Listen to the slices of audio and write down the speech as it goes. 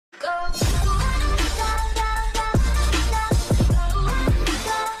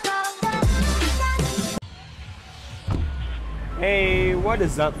what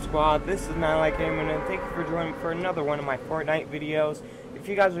is up, squad? This is Not Like Gaming, and thank you for joining me for another one of my Fortnite videos. If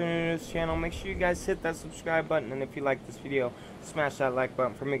you guys are new to this channel, make sure you guys hit that subscribe button, and if you like this video, smash that like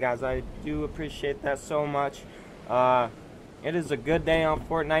button for me, guys. I do appreciate that so much. It is a good day on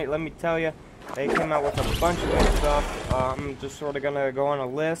Fortnite, let me tell you. They came out with a bunch of good stuff. I'm just sort of gonna go on a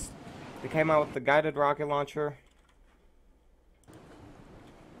list. They came out with the guided rocket launcher.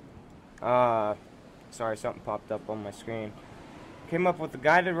 Sorry, something popped up on my screen. Came up with the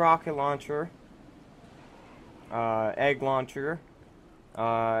guided rocket launcher, egg launcher,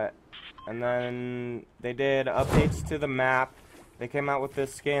 and then they did updates to the map. They came out with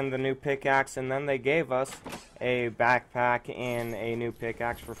this skin, the new pickaxe, and then they gave us a backpack and a new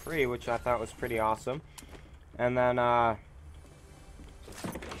pickaxe for free, which I thought was pretty awesome. And then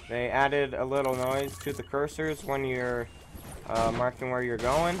they added a little noise to the cursors when you're marking where you're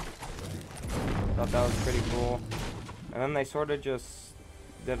going. Thought that was pretty cool. And then they sort of just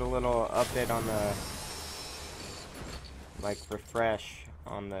did a little update on the, like, refresh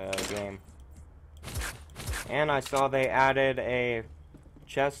on the game. And I saw they added a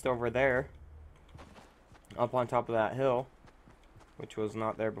chest over there, up on top of that hill, which was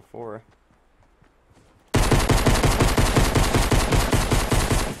not there before.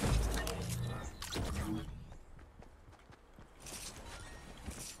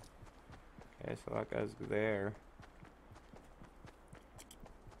 Okay, so that guy's there.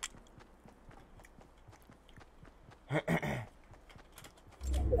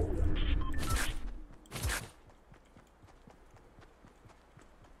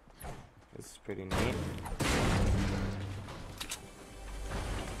 This is pretty neat.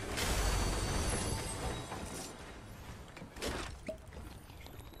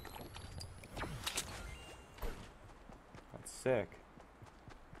 That's sick.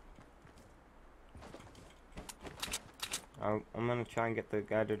 I'm gonna try and get the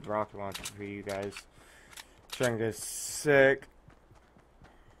guided rocket launcher for you guys. Try and get a sick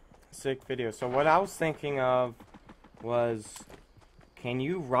video. So what I was thinking of was, can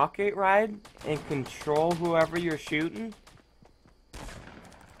you rocket ride and control whoever you're shooting?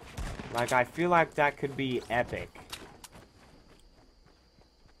 Like, I feel like that could be epic.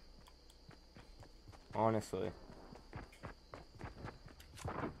 Honestly.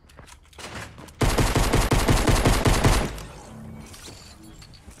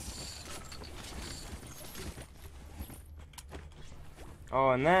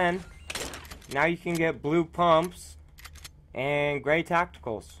 Oh, and then, now you can get blue pumps and gray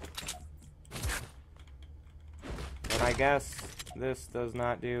tacticals. But I guess this does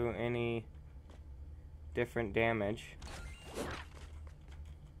not do any different damage.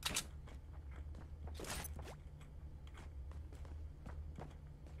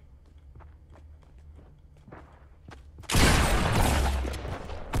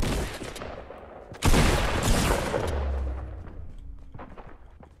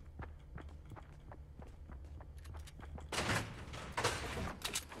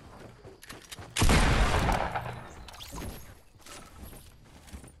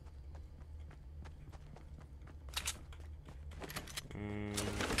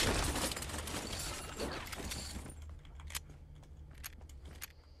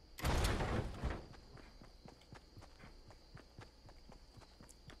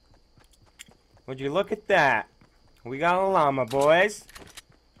 Would you look at that? We got a llama, boys.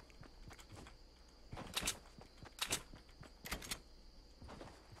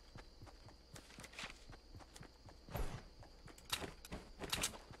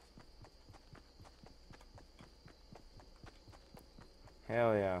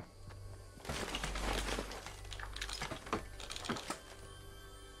 Hell yeah.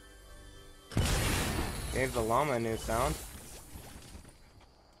 Gave the llama a new sound.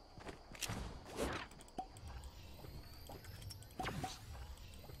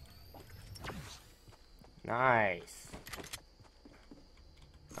 Nice.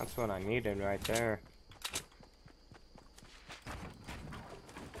 That's what I needed right there.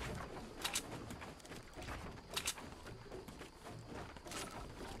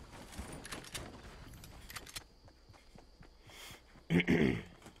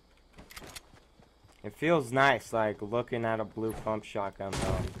 It feels nice, like, looking at a blue pump shotgun,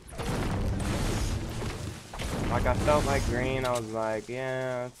 though. Like, I felt like green, I was like,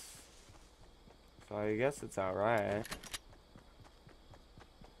 yeah, it's... So I guess it's alright.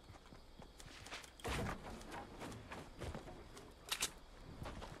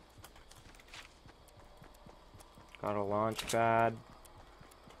 Got a launch pad.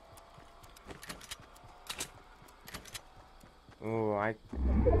 Ooh,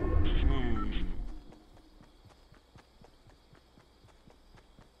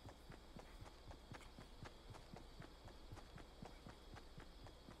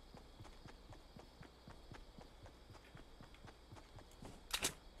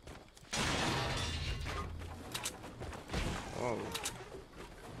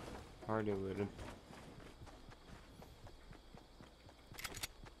 already looted.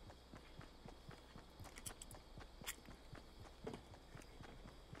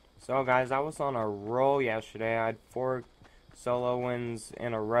 So guys, I was on a roll yesterday. I had 4 solo wins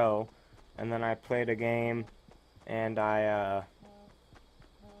in a row, and then I played a game and I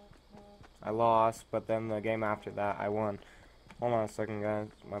lost, but then the game after that I won. Hold on a second, guys.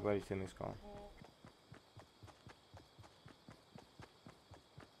 My buddy Timmy's calling.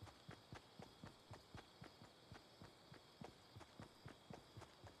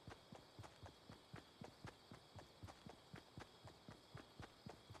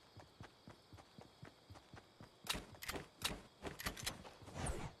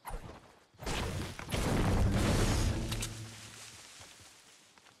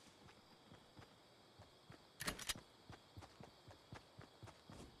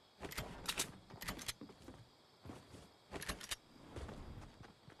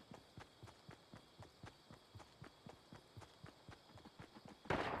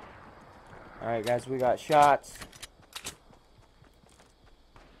 Alright guys, we got shots.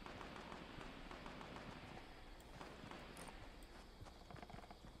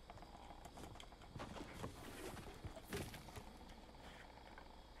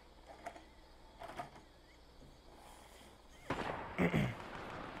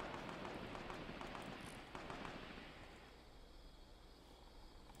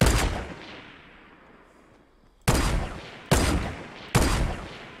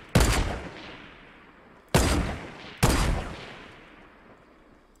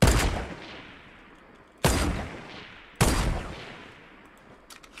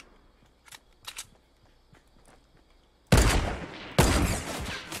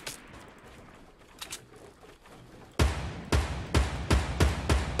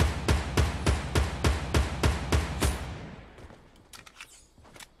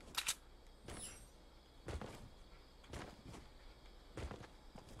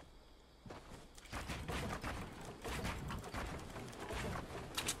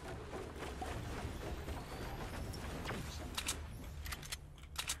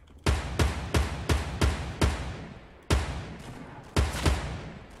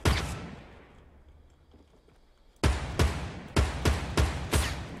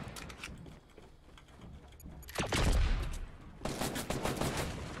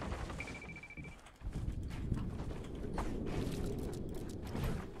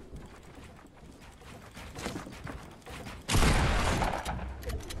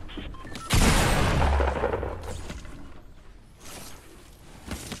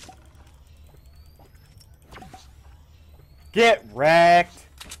 Get wrecked!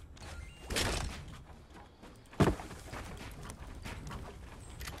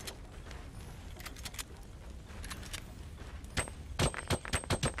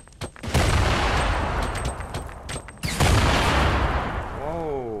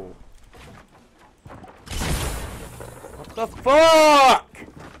 Whoa. What the fuck?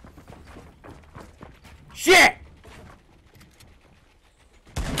 Shit!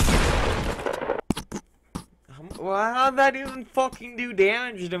 Well, how'd that even fucking do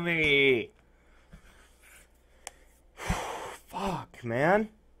damage to me? Fuck, man.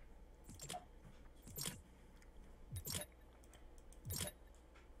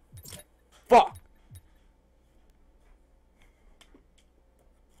 Fuck.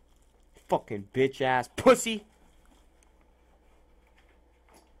 Fucking bitch ass pussy.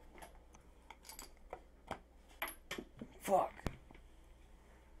 Fuck.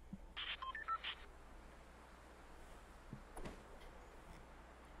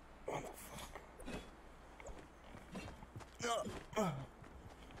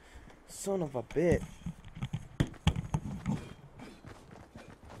 Son of a bitch.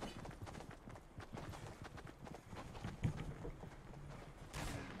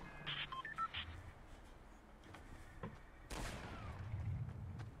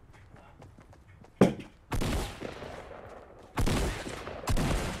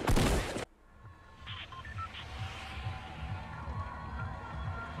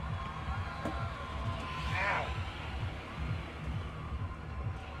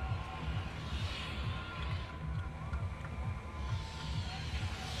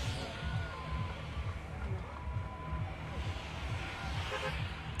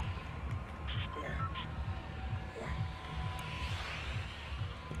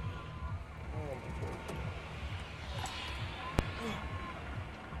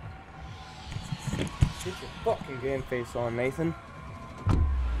 Get your fucking game face on, Nathan.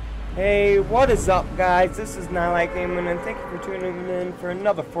 Hey, what is up, guys? This is Nightlight Gaming, and thank you for tuning in for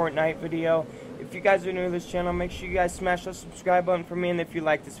another Fortnite video. If you guys are new to this channel, make sure you guys smash that subscribe button for me, and if you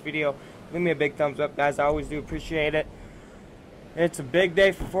like this video, leave me a big thumbs up, guys. I always do appreciate it. It's a big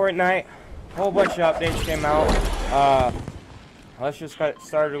day for Fortnite. A whole bunch of updates came out. Let's just get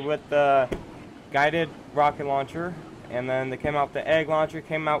started with the guided rocket launcher, and then they came out with the egg launcher,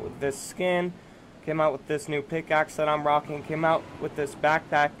 came out with this skin, came out with this new pickaxe that I'm rocking, came out with this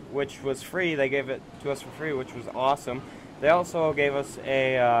backpack, which was free. They gave it to us for free, which was awesome. They also gave us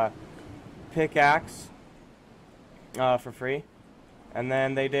a pickaxe for free, and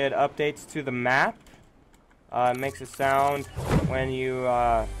then they did updates to the map. It makes a sound when you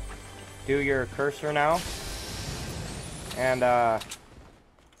do your cursor now, and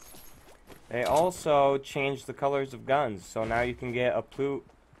they also changed the colors of guns, so now you can get a blue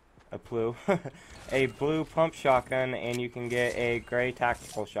pump shotgun, and you can get a gray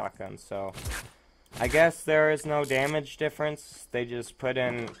tactical shotgun. So I guess there is no damage difference. They just put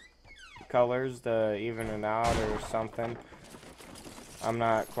in colors to even it out or something. I'm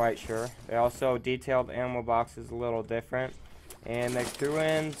not quite sure. They also detailed the ammo boxes a little different, and they threw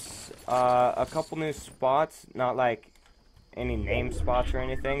in a couple new spots, not like any name spots or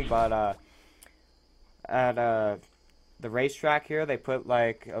anything, but at the racetrack here, they put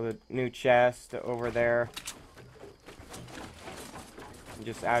like a new chest over there.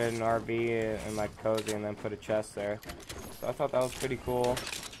 Just added an RV and like cozy, and then put a chest there. So I thought that was pretty cool.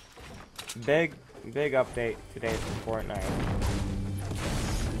 Big update today for Fortnite.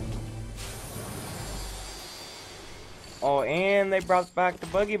 Oh, and they brought back the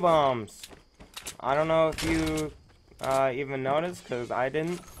buggy bombs. I don't know if you even noticed, because I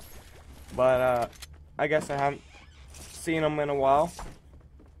didn't. But I guess I haven't seen them in a while.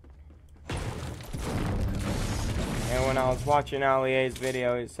 And when I was watching Ali's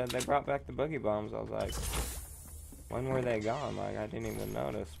video, he said they brought back the buggy bombs. I was like, when were they gone? Like, I didn't even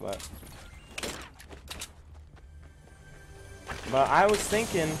notice, but I was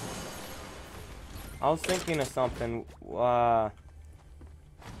thinking of something.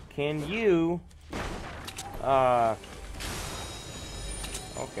 Can you okay,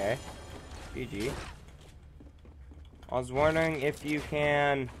 GG. I was wondering if you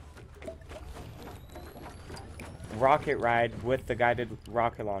can rocket ride with the guided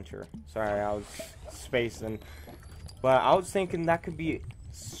rocket launcher. Sorry, I was spacing. But I was thinking that could be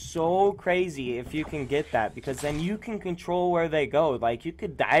so crazy if you can get that, because then you can control where they go. Like, you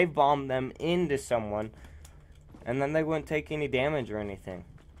could dive bomb them into someone, and then they wouldn't take any damage or anything.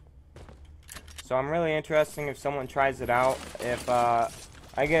 So I'm really interested if someone tries it out. If I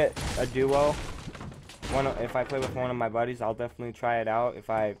get a duo, if I play with one of my buddies, I'll definitely try it out if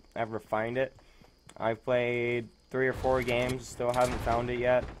I ever find it. I've played 3 or 4 games, still haven't found it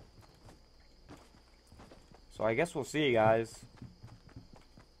yet. So I guess we'll see, guys.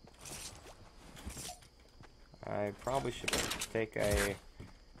 I probably should take a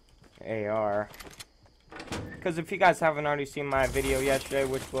AR, because if you guys haven't already seen my video yesterday,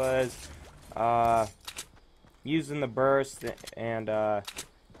 which was using the burst and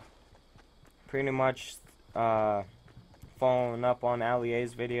pretty much following up on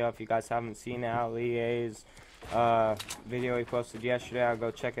Ali's video. If you guys haven't seen Ali's video he posted yesterday, I'll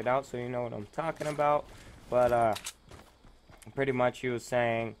go check it out so you know what I'm talking about. But pretty much he was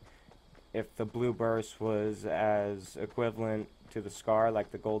saying if the blue burst was as equivalent to the scar,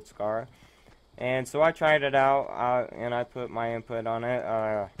 like the gold scar. And so I tried it out, and I put my input on it.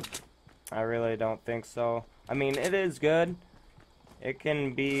 I really don't think so. I mean, it is good.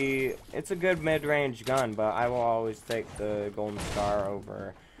 It's a good mid-range gun, but I will always take the golden scar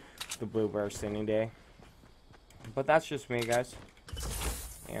over the blue burst any day. But that's just me, guys.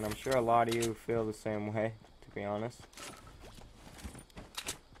 And I'm sure a lot of you feel the same way, to be honest.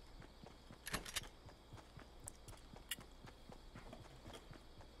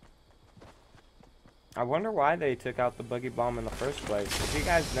 I wonder why they took out the buggy bomb in the first place. If you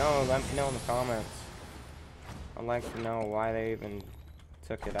guys know, let me know in the comments. I'd like to know why they even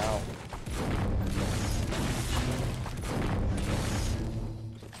took it out.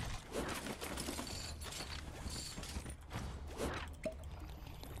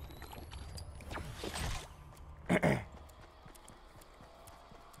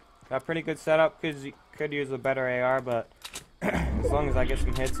 Got a pretty good setup, because you could use a better AR, but as long as I get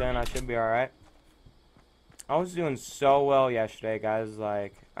some hits in, I should be alright. I was doing so well yesterday, guys.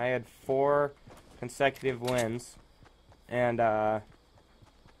 Like, I had 4 consecutive wins, and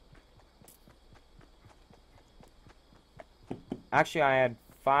actually I had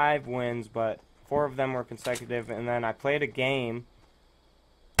 5 wins, but 4 of them were consecutive, and then I played a game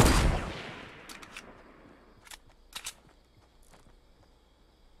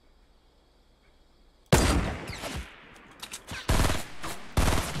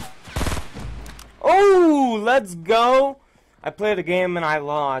let's go. I played a game and I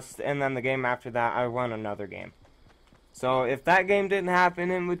lost, and then the game after that I won another game. So if that game didn't happen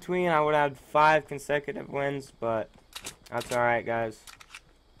in between, I would have had 5 consecutive wins, but that's alright, guys.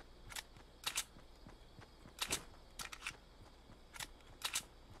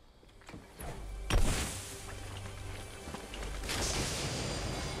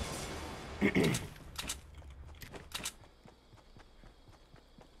 It's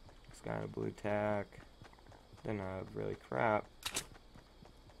got a blue tack. Then really crap.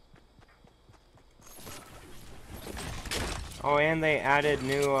 Oh, and they added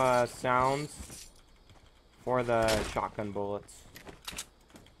new sounds for the shotgun bullets.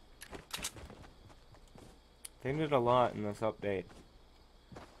 They did a lot in this update.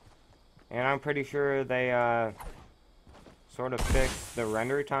 And I'm pretty sure they sort of fixed the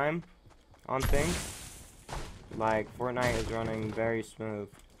render time on things. Like, Fortnite is running very smooth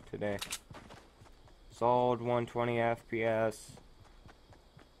today. Solid 120 FPS.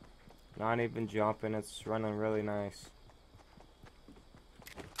 Not even jumping, it's running really nice.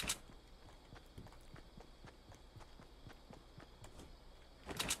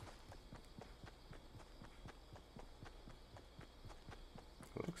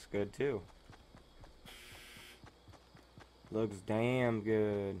 Looks good too. Looks damn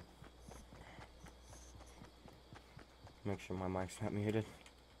good. Make sure my mic's not muted.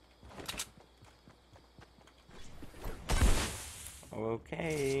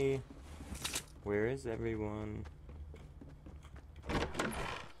 Okay. Where is everyone?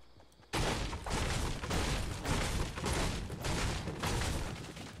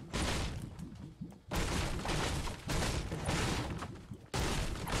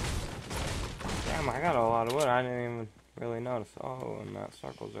 Damn, I got a lot of wood. I didn't even really notice. Oh, and that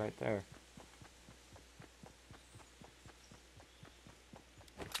circle's right there.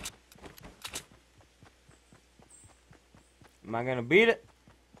 Am I gonna beat it?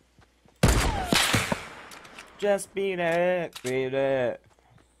 Just beat it, beat it.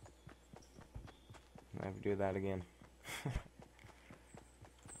 I have to do that again.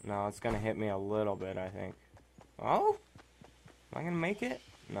 No, it's gonna hit me a little bit, I think. Oh? Am I gonna make it?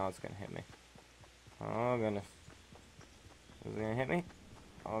 No, it's gonna hit me. Oh goodness. Is it gonna hit me?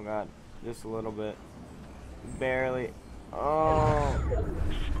 Oh god, just a little bit. Barely. Oh.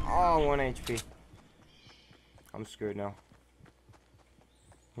 Oh, 1 HP. I'm screwed now.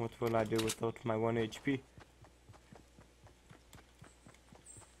 What will I do without my 1 HP?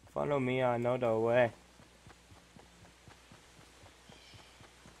 Follow me, I know the way.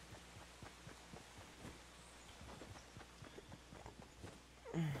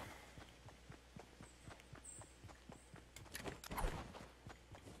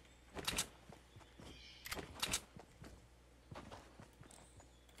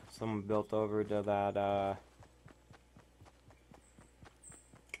 Someone built over to that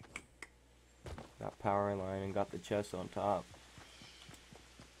power line and got the chest on top.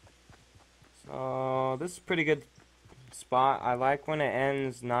 So this is a pretty good spot. I like when it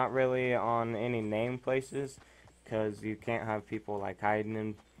ends not really on any name places, because you can't have people like hiding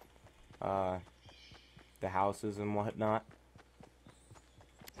in the houses and whatnot.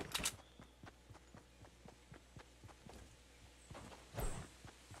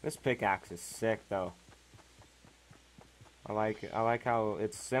 This pickaxe is sick though. I like how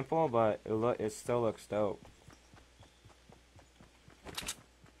it's simple, but it still looks dope.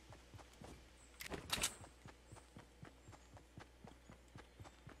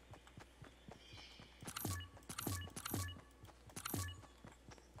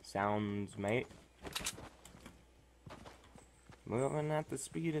 Sounds, mate. Moving at the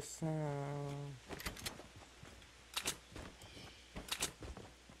speed of sound.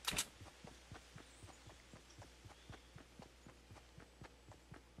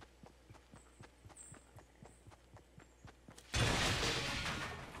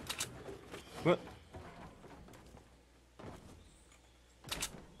 What?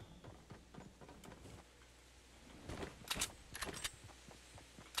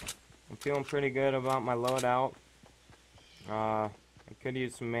 I'm feeling pretty good about my loadout. I could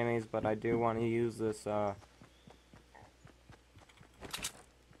use some minis, but I do want to use this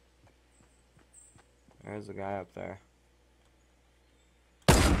there's a guy up there.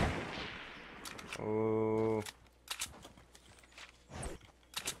 Oh.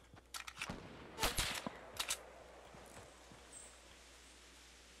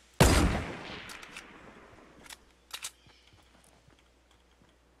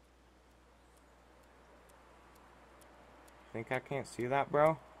 Think I can't see that,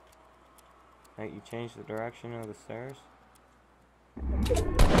 bro? Like, you changed the direction of the stairs?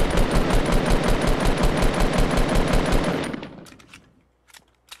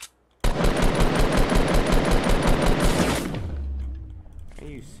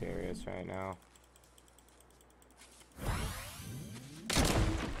 serious right now.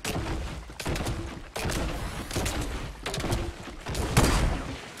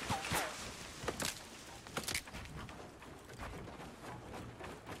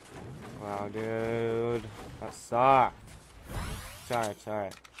 Wow, dude. That sucked. It's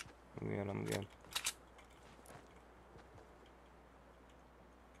alright. I'm good.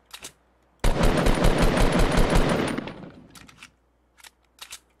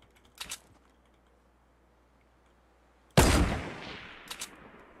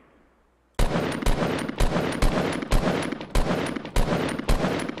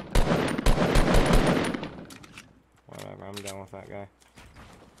 Whatever, I'm done with that guy.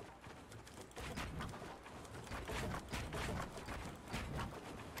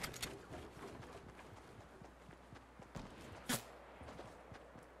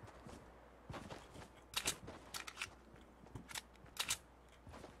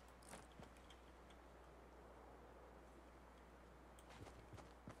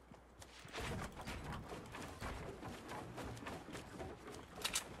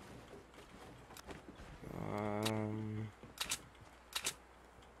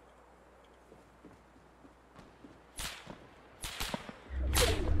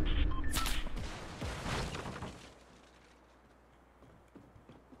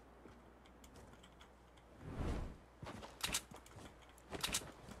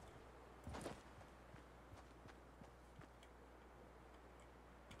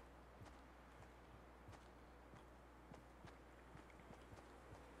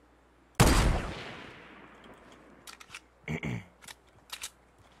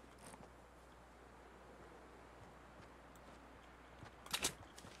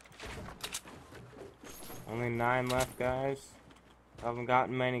 Only 9 left, guys. I haven't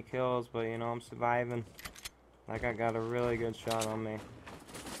gotten many kills, but you know, I'm surviving. Like, I got a really good shot on me.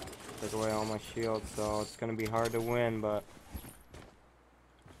 Took away all my shields, so it's gonna be hard to win, but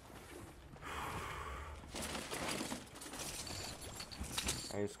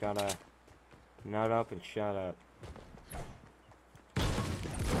I just gotta nut up and shut up.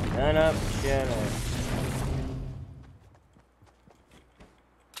 Nut up and shut up.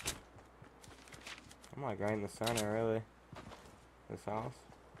 I'm like right in the center, really. This house.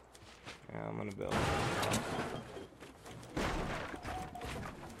 Yeah, I'm gonna build.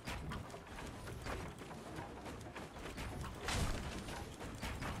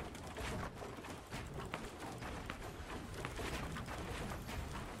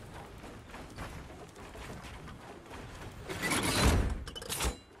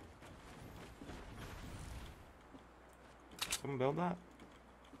 Someone build that?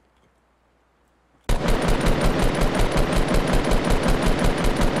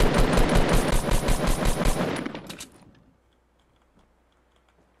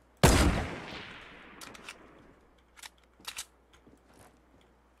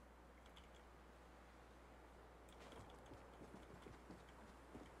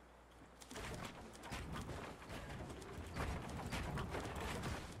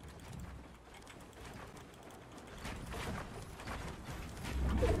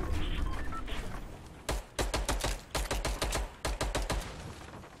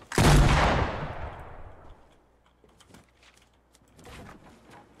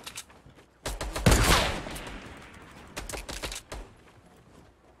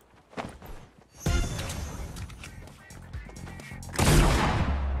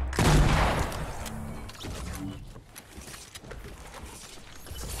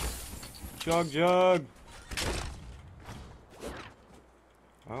 Jug.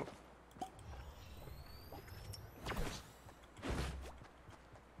 Oh.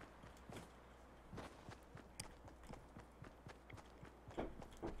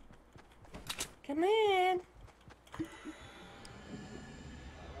 Come in.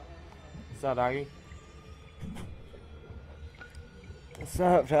 What's up, doggy? What's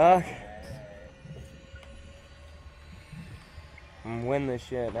up, dog? I'm gonna win this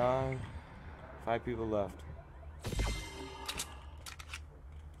shit, dog. 5 people left.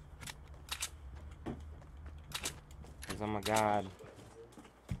 Cause I'm a god.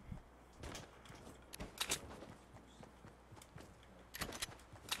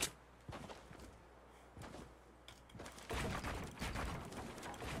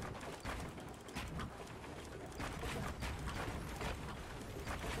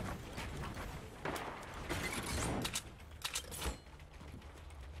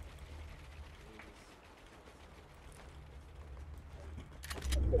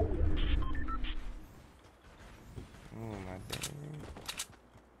 Oh my god.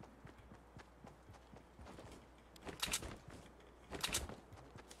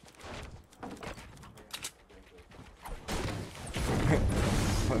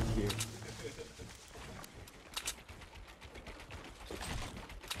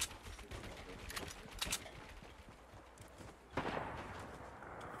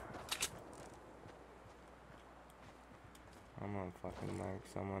 fucking mark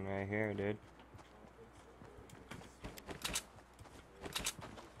someone right here, dude.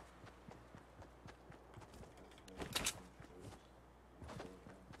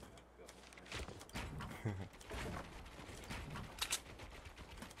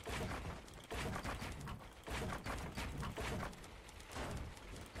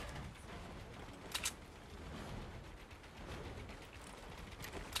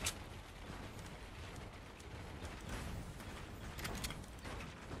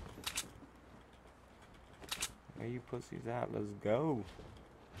 Where you pussies at? Let's go.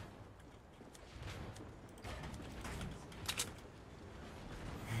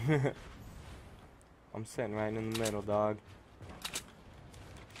 I'm sitting right in the middle, dog.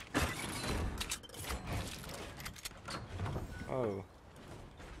 Oh.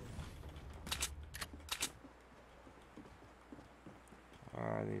 Where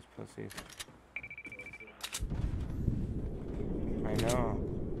are these pussies? I know.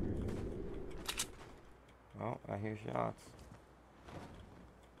 Oh, I hear shots.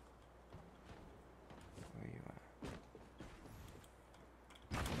 Where you at?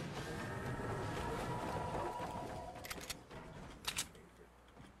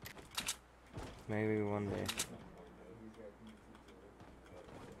 Maybe one day.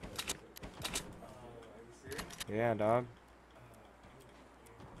 Yeah, dog.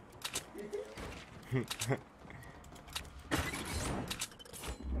 I'm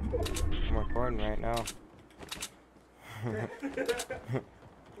recording right now.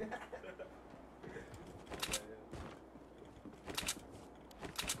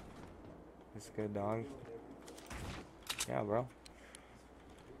 It's good, dog. Yeah, bro.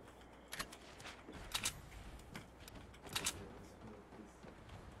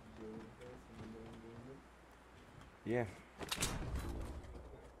 Yeah.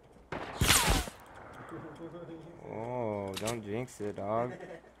 Oh, don't jinx it, dog.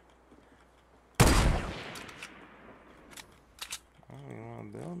 Oh, you wanna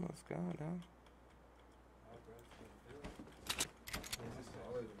build? Let's go, dog.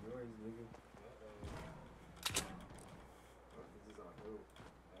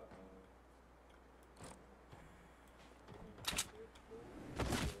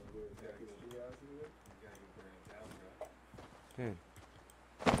 Dude.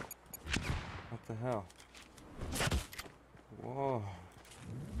 What the hell? Whoa.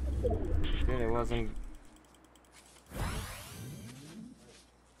 Dude, it wasn't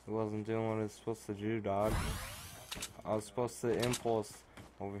doing what it's supposed to do, dog. I was supposed to impulse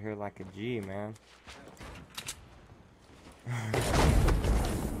over here like a G, man.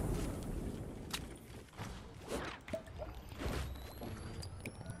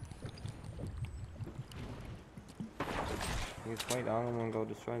 Just wait, dog. I'm gonna go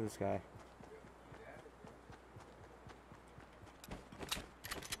destroy this guy.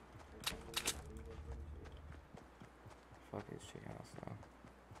 Fuck his shit house now.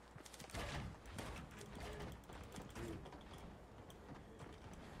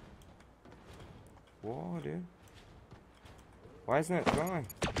 Whoa, dude. Why isn't it throwing?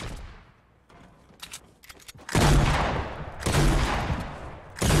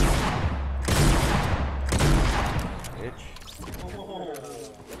 Bitch.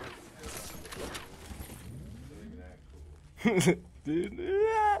 Dude,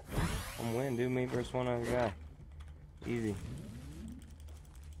 I'm winning, dude. Me versus one other guy. Easy.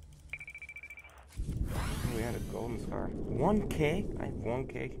 We had a golden scar. 1K? I have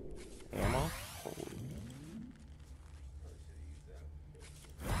 1K ammo? Holy.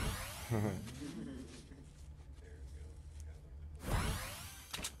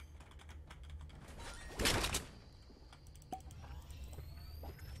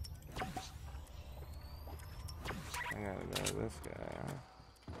 I gotta go to this guy, huh?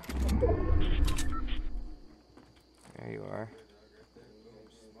 There you are.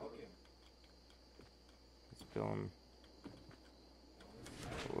 It's building.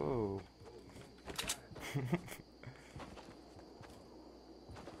 Whoa.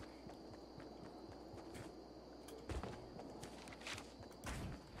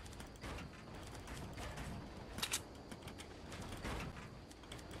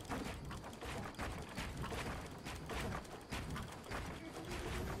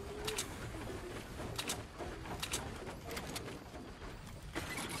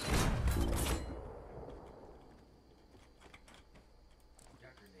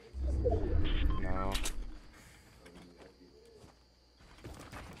 No.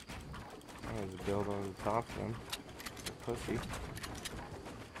 I was build over the top of him. Pussy.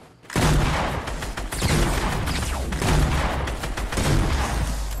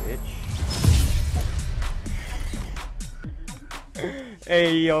 Bitch.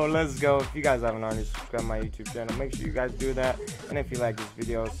 Hey, yo, let's go. If you guys haven't already subscribed to my YouTube channel, make sure you guys do that. And if you like this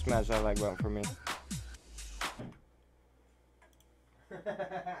video, smash that like button for me.